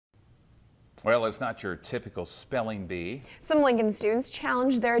Well, it's not your typical spelling bee. Some Lincoln students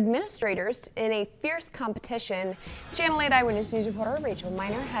challenged their administrators in a fierce competition. Channel 8 Eyewitness News reporter Rachel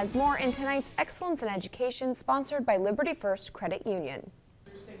Miner has more in tonight's Excellence in Education, sponsored by Liberty First Credit Union.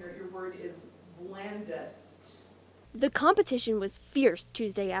 Your word is blandest. The competition was fierce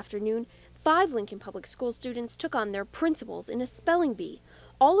Tuesday afternoon. 5 Lincoln Public School students took on their principals in a spelling bee.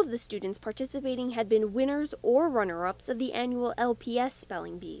 All of the students participating had been winners or runner-ups of the annual LPS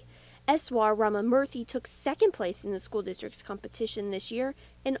spelling bee. Eswar Ramamurthy took second place in the school district's competition this year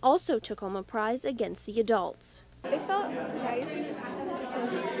and also took home a prize against the adults. It felt nice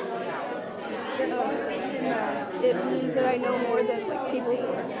because it means that I know more than people who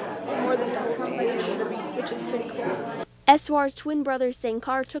are more than double my age, which is pretty cool. Eswar's twin brother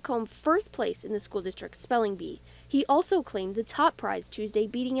Sankar took home first place in the school district's spelling bee. He also claimed the top prize Tuesday,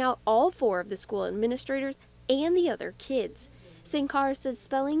 beating out all 4 of the school administrators and the other kids. Sankar says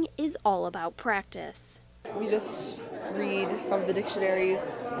spelling is all about practice. We just read some of the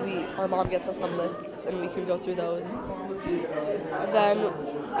dictionaries. Our mom gets us some lists and we can go through those. And then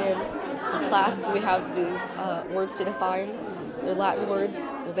in class we have these words to define. They're Latin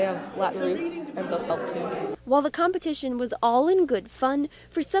words, they have Latin roots, and those help too. While the competition was all in good fun,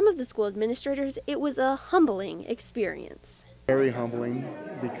 for some of the school administrators it was a humbling experience. Very humbling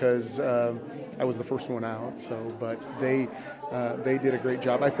because I was the first one out, but they did a great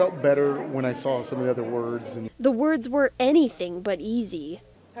job. I felt better when I saw some of the other words. The words were anything but easy.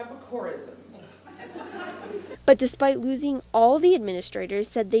 Epicorism. But despite losing, all the administrators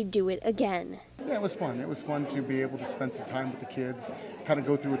said they'd do it again. Yeah, it was fun. It was fun to be able to spend some time with the kids, kind of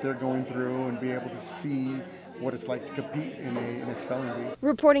go through what they're going through and be able to see what it's like to compete in a spelling bee.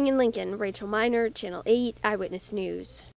 Reporting in Lincoln, Rachel Miner, Channel 8 Eyewitness News.